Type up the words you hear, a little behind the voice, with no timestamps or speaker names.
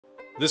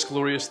This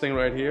glorious thing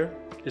right here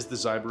is the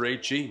Zyber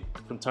 8G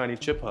from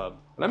TinyChipHub.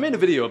 And I made a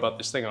video about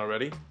this thing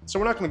already, so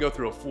we're not going to go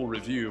through a full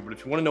review, but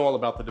if you want to know all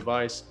about the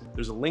device,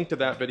 there's a link to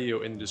that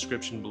video in the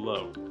description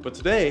below. But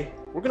today,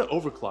 we're going to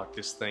overclock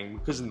this thing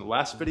because in the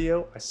last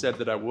video, I said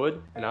that I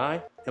would, and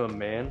I am a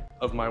man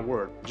of my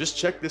word. Just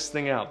check this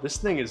thing out. This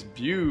thing is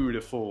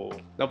beautiful.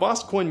 Now,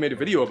 VosCoin made a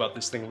video about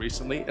this thing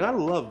recently, and I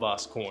love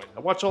VosCoin. I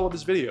watch all of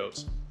his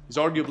videos. He's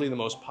arguably the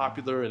most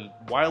popular and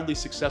wildly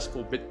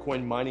successful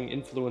Bitcoin mining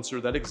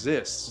influencer that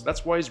exists.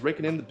 That's why he's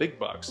raking in the big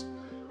bucks.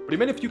 But he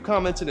made a few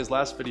comments in his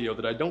last video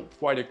that I don't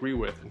quite agree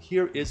with, and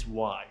here is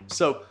why.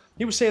 So,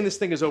 he was saying this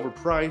thing is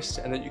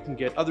overpriced and that you can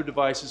get other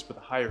devices with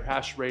a higher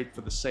hash rate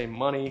for the same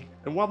money.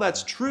 And while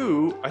that's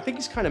true, I think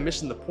he's kind of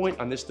missing the point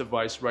on this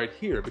device right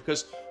here,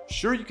 because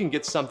sure, you can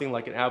get something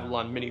like an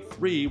Avalon Mini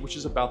 3, which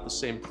is about the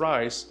same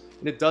price,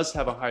 and it does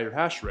have a higher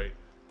hash rate.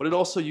 But it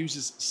also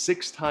uses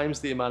 6 times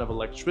the amount of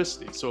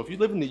electricity. So if you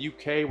live in the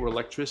UK where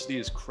electricity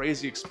is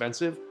crazy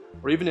expensive,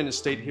 or even in a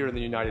state here in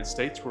the United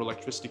States where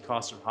electricity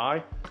costs are high,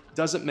 it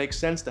doesn't make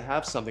sense to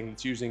have something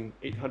that's using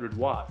 800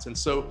 watts. And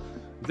so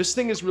this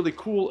thing is really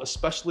cool,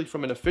 especially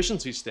from an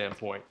efficiency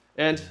standpoint.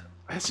 And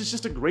this is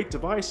just a great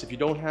device if you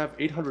don't have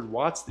 800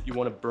 watts that you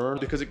want to burn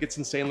because it gets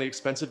insanely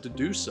expensive to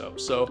do so.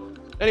 So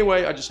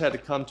anyway, I just had to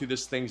come to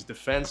this thing's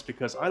defense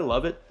because I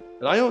love it.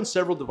 And I own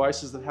several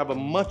devices that have a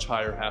much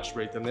higher hash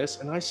rate than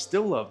this, and I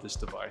still love this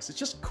device. It's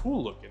just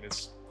cool looking.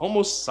 It's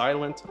almost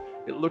silent.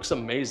 It looks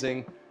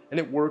amazing, and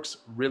it works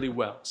really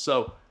well.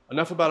 So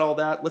enough about all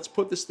that. Let's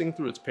put this thing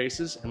through its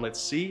paces, and let's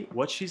see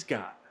what she's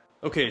got.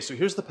 Okay, so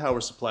here's the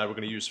power supply we're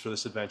going to use for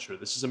this adventure.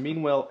 This is a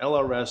Meanwell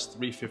LRS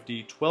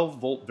 350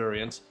 12-volt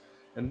variant.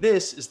 And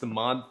this is the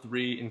Mod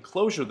 3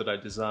 enclosure that I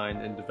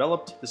designed and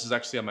developed. This is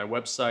actually on my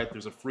website.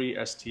 There's a free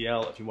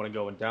STL if you want to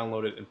go and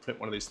download it and print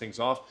one of these things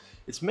off.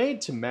 It's made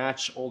to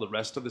match all the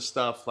rest of the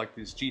stuff, like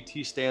these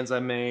GT stands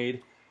I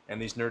made,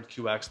 and these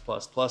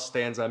NerdQX++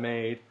 stands I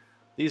made.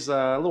 These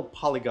little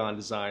polygon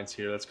designs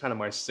here, that's kind of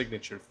my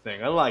signature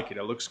thing. I like it,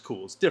 it looks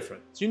cool, it's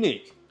different, it's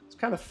unique, it's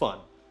kind of fun.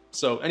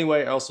 So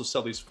anyway, I also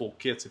sell these full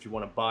kits if you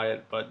want to buy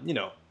it, but you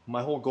know,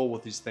 my whole goal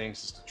with these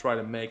things is to try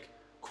to make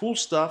cool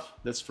stuff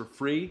that's for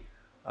free,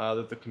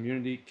 that the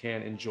community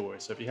can enjoy.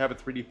 So if you have a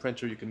 3D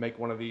printer, you can make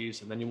one of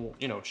these, and then you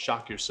won't, you know,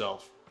 shock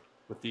yourself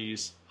with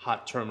these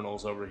hot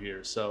terminals over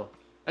here. So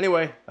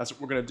anyway, that's what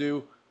we're gonna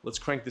do. Let's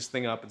crank this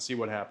thing up and see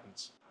what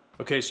happens.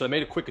 Okay, so I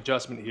made a quick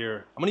adjustment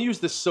here. I'm gonna use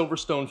this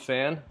Silverstone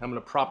fan. I'm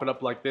gonna prop it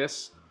up like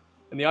this.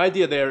 And the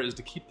idea there is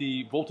to keep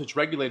the voltage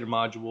regulator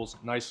modules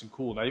nice and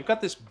cool. Now you've got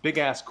this big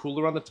ass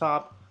cooler on the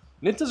top,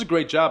 and it does a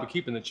great job of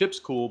keeping the chips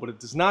cool, but it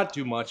does not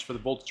do much for the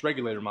voltage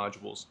regulator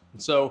modules.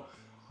 And so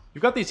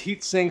you've got these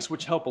heat sinks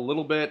which help a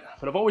little bit,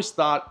 but I've always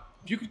thought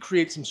if you could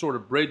create some sort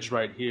of bridge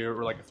right here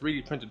or like a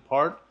 3D printed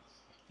part,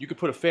 you could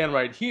put a fan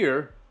right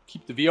here,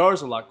 keep the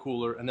VRs a lot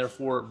cooler, and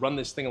therefore run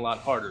this thing a lot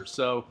harder.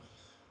 So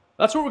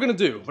that's what we're gonna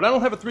do. But I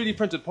don't have a 3D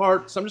printed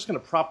part, so I'm just gonna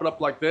prop it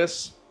up like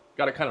this.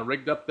 Got it kind of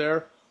rigged up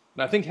there.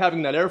 And I think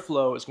having that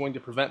airflow is going to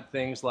prevent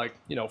things like,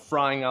 you know,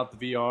 frying out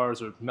the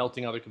VRs or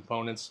melting other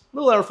components. A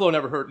little airflow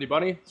never hurt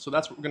anybody, so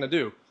that's what we're gonna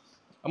do.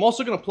 I'm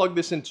also gonna plug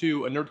this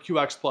into a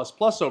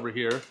NerdQX++ over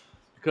here,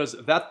 because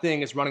that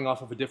thing is running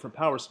off of a different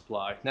power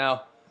supply.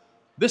 Now,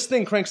 this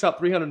thing cranks out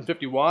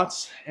 350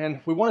 watts, and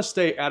we want to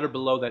stay at or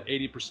below that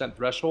 80%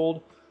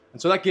 threshold,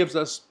 and so that gives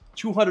us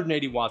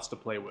 280 watts to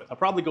play with. I'll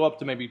probably go up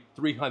to maybe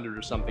 300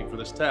 or something for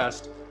this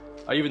test,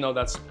 even though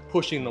that's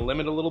pushing the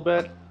limit a little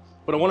bit,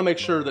 but I want to make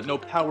sure that no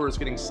power is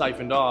getting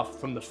siphoned off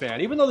from the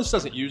fan. Even though this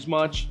doesn't use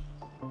much,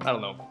 I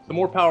don't know, the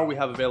more power we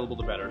have available,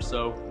 the better,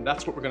 so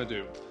that's what we're going to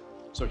do.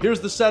 So here's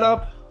the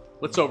setup.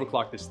 Let's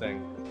overclock this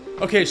thing.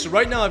 Okay, so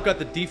right now I've got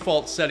the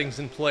default settings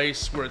in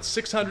place. We're at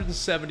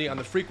 670 on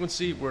the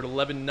frequency. We're at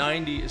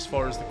 1190 as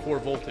far as the core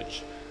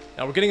voltage.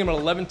 Now we're getting them at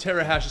 11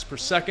 terahashes per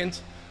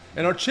second.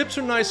 And our chips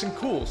are nice and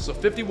cool. So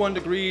 51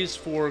 degrees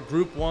for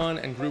group 1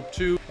 and group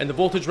 2. And the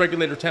voltage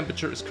regulator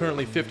temperature is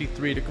currently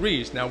 53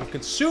 degrees. Now we're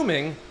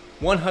consuming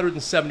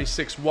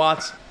 176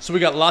 watts. So we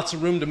got lots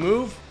of room to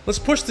move. Let's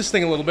push this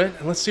thing a little bit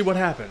and let's see what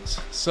happens.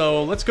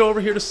 So let's go over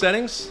here to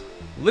settings.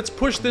 Let's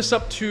push this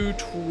up to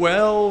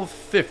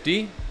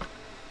 1250,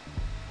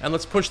 and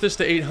let's push this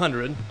to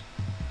 800,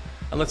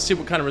 and let's see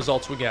what kind of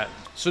results we get.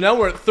 So now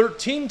we're at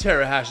 13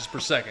 terahashes per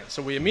second,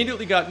 so we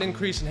immediately got an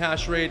increase in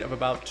hash rate of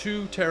about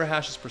 2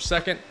 terahashes per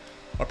second.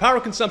 Our power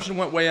consumption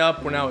went way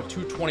up. We're now at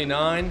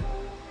 229.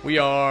 We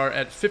are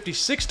at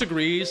 56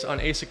 degrees on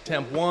ASIC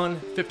Temp 1,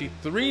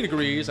 53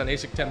 degrees on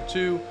ASIC Temp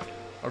 2.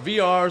 Our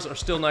VRs are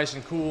still nice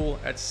and cool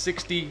at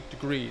 60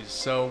 degrees,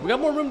 so we got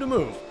more room to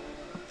move.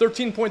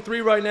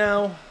 13.3 right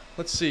now.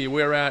 Let's see,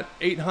 we're at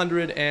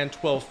 800 and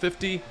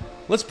 1250.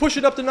 Let's push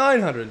it up to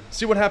 900,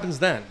 see what happens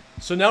then.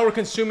 So now we're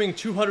consuming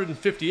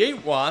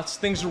 258 watts.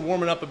 Things are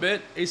warming up a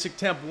bit. ASIC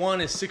Temp 1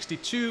 is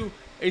 62,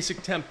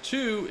 ASIC Temp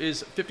 2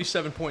 is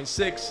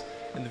 57.6,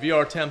 and the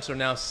VR temps are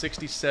now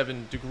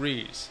 67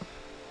 degrees.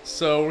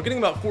 So we're getting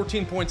about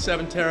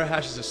 14.7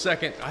 terahashes a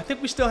second. I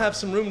think we still have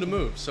some room to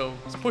move, so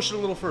let's push it a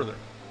little further.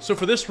 So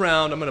for this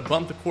round, I'm going to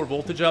bump the core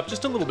voltage up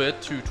just a little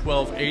bit to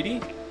 1280.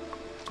 And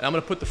I'm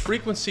going to put the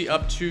frequency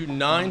up to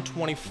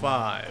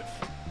 925.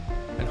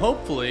 And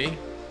hopefully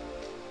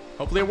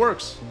it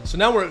works. So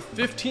now we're at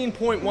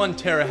 15.1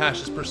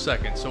 terahashes per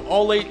second. So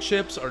all 8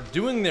 chips are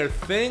doing their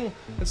thing.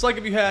 It's like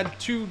if you had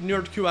 2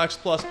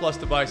 NerdQX++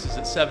 devices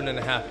at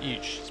 7.5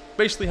 each. It's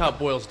basically how it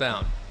boils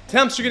down.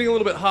 Temps are getting a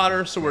little bit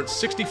hotter, so we're at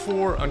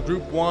 64 on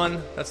group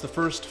 1. That's the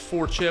first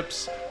 4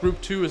 chips.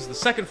 Group 2 is the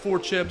second 4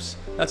 chips.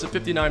 That's at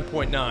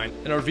 59.9.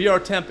 And our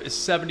VR temp is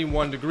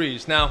 71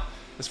 degrees. Now,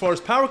 as far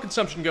as power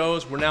consumption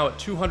goes, we're now at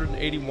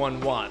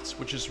 281 watts,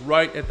 which is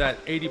right at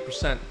that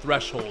 80%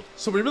 threshold.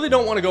 So we really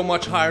don't want to go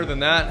much higher than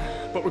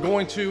that, but we're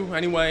going to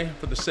anyway,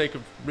 for the sake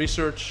of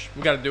research.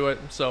 We got to do it,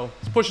 so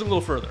let's push it a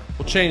little further.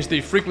 We'll change the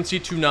frequency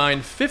to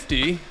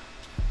 950.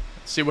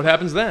 See what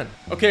happens then.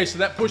 Okay, so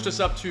that pushed us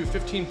up to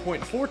 15.4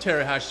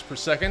 terahashes per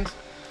second.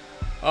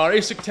 Our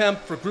ASIC temp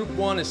for group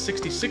 1 is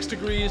 66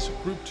 degrees,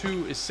 group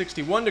 2 is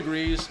 61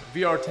 degrees,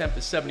 VR temp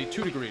is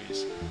 72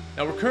 degrees.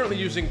 Now we're currently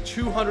using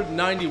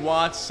 290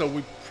 watts, so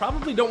we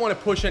probably don't want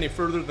to push any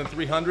further than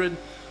 300,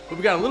 but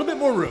we got a little bit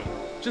more room,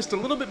 just a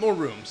little bit more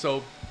room,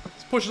 so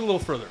let's push it a little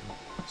further.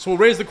 So we'll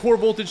raise the core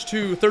voltage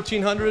to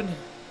 1300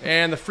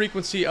 and the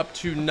frequency up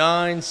to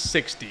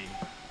 960.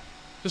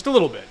 Just a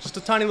little bit, just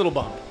a tiny little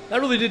bump.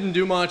 That really didn't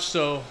do much,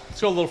 so let's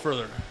go a little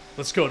further.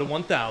 Let's go to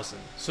 1000.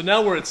 So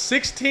now we're at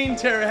 16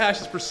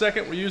 terahashes per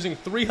second. We're using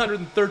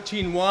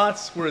 313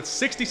 watts. We're at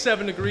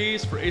 67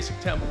 degrees for ASIC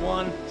temp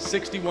 1,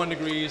 61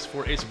 degrees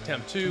for ASIC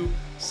temp 2,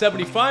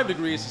 75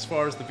 degrees as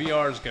far as the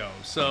VRs go.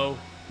 So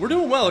we're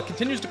doing well. It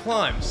continues to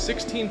climb.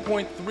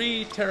 16.3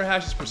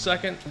 terahashes per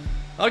second.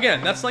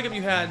 Again, that's like if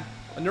you had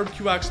a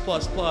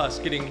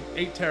NerdQX++ getting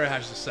 8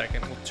 terahashes a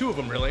second. Well, 2 of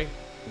them really.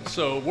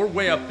 So we're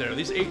way up there.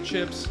 These 8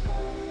 chips,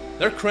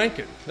 they're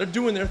cranking. They're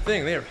doing their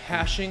thing. They are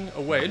hashing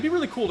away. It'd be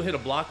really cool to hit a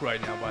block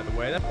right now, by the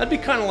way. That'd be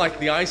kind of like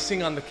the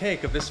icing on the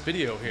cake of this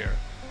video here.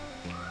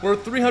 We're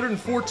at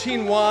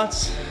 314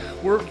 watts.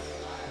 We're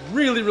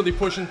really, really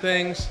pushing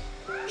things.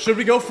 Should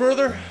we go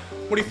further?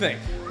 What do you think?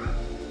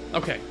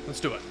 Okay, let's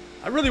do it.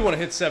 I really want to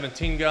hit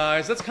 17,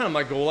 guys. That's kind of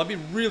my goal. I'd be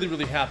really,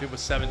 really happy with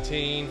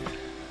 17.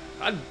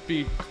 I'd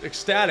be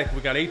ecstatic if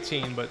we got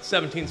 18, but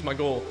 17's my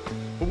goal.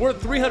 But we're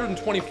at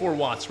 324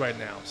 watts right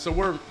now, so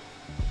we're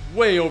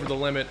way over the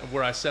limit of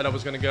where I said I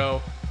was going to go.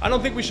 I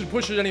don't think we should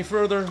push it any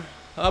further,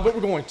 but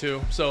we're going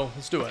to, so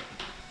let's do it.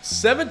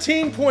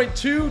 17.2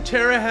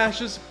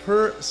 terahashes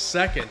per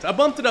second. I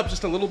bumped it up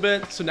just a little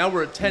bit, so now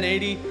we're at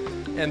 1080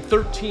 and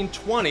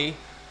 1320.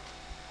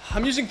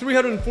 I'm using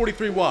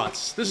 343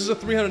 watts. This is a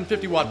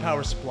 350 watt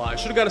power supply. I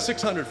should have got a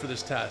 600 for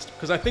this test,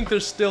 because I think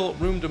there's still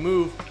room to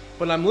move,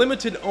 but I'm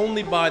limited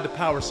only by the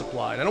power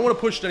supply. And I don't want to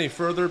push it any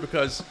further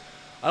because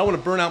I don't want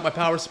to burn out my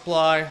power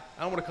supply.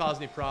 I don't want to cause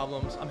any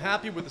problems. I'm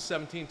happy with the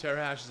 17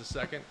 terahashes a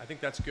second. I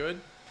think that's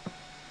good.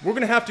 We're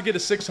going to have to get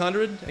a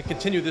 600 and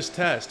continue this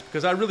test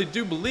because I really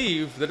do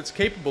believe that it's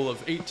capable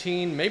of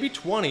 18, maybe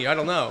 20, I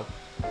don't know.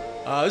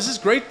 This is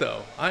great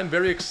though. I'm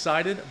very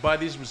excited by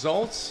these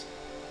results.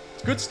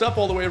 It's good stuff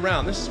all the way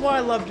around. This is why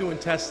I love doing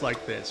tests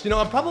like this. You know,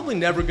 I'm probably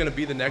never going to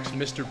be the next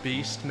Mr.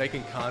 Beast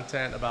making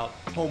content about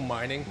home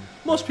mining.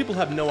 Most people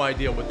have no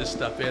idea what this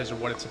stuff is or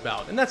what it's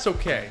about, and that's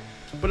okay.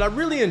 But I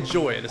really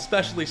enjoy it,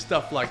 especially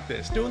stuff like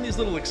this. Doing these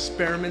little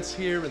experiments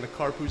here in the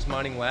Karpuz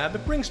Mining Lab,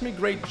 it brings me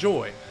great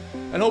joy.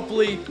 And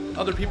hopefully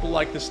other people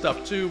like this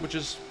stuff too, which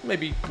is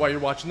maybe why you're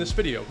watching this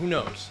video, who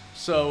knows.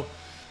 So,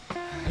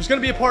 there's going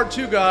to be a part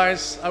 2,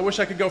 guys. I wish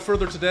I could go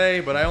further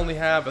today, but I only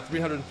have a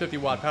 350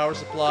 watt power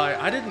supply.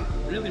 I didn't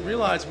really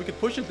realize we could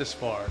push it this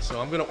far, so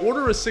I'm going to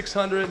order a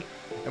 600,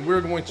 and we're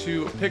going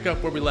to pick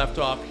up where we left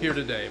off here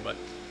today. But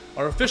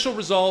our official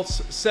results,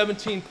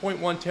 17.1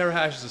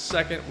 terahashes a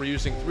second. We're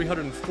using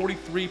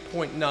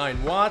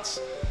 343.9 watts.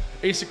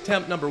 ASIC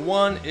temp number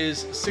 1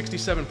 is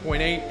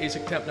 67.8.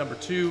 ASIC temp number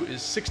 2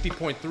 is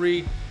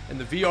 60.3. And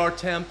the VR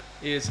temp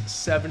is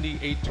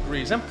 78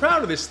 degrees. I'm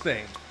proud of this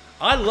thing.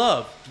 I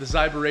love the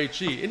Zyber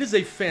HE. It is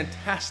a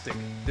fantastic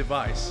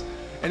device.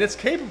 And it's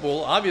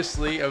capable,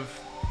 obviously, of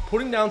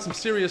putting down some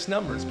serious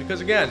numbers.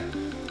 Because again,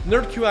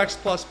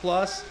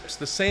 NerdQX++, it's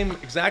the same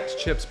exact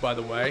chips, by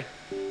the way.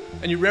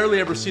 And you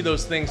rarely ever see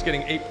those things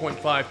getting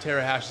 8.5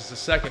 terahashes a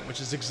second, which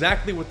is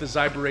exactly what the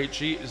Zyber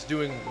HE is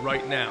doing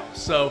right now.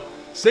 So,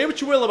 say what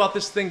you will about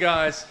this thing,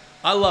 guys.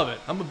 I love it.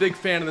 I'm a big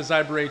fan of the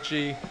Zyber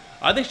HE.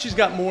 I think she's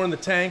got more in the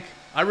tank.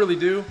 I really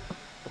do.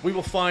 But we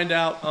will find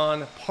out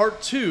on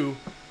part 2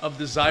 of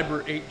the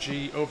Zyber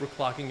 8G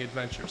overclocking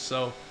adventure.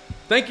 So,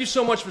 thank you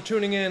so much for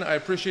tuning in. I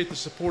appreciate the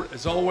support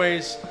as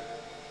always.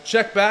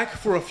 Check back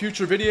for a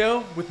future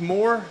video with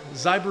more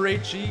Zyber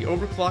 8G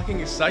overclocking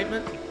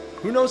excitement.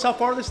 Who knows how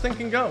far this thing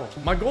can go?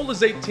 My goal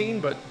is 18,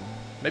 but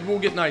maybe we'll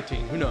get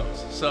 19. Who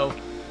knows? So,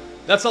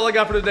 that's all I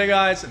got for today,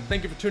 guys.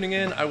 Thank you for tuning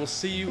in. I will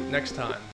see you next time.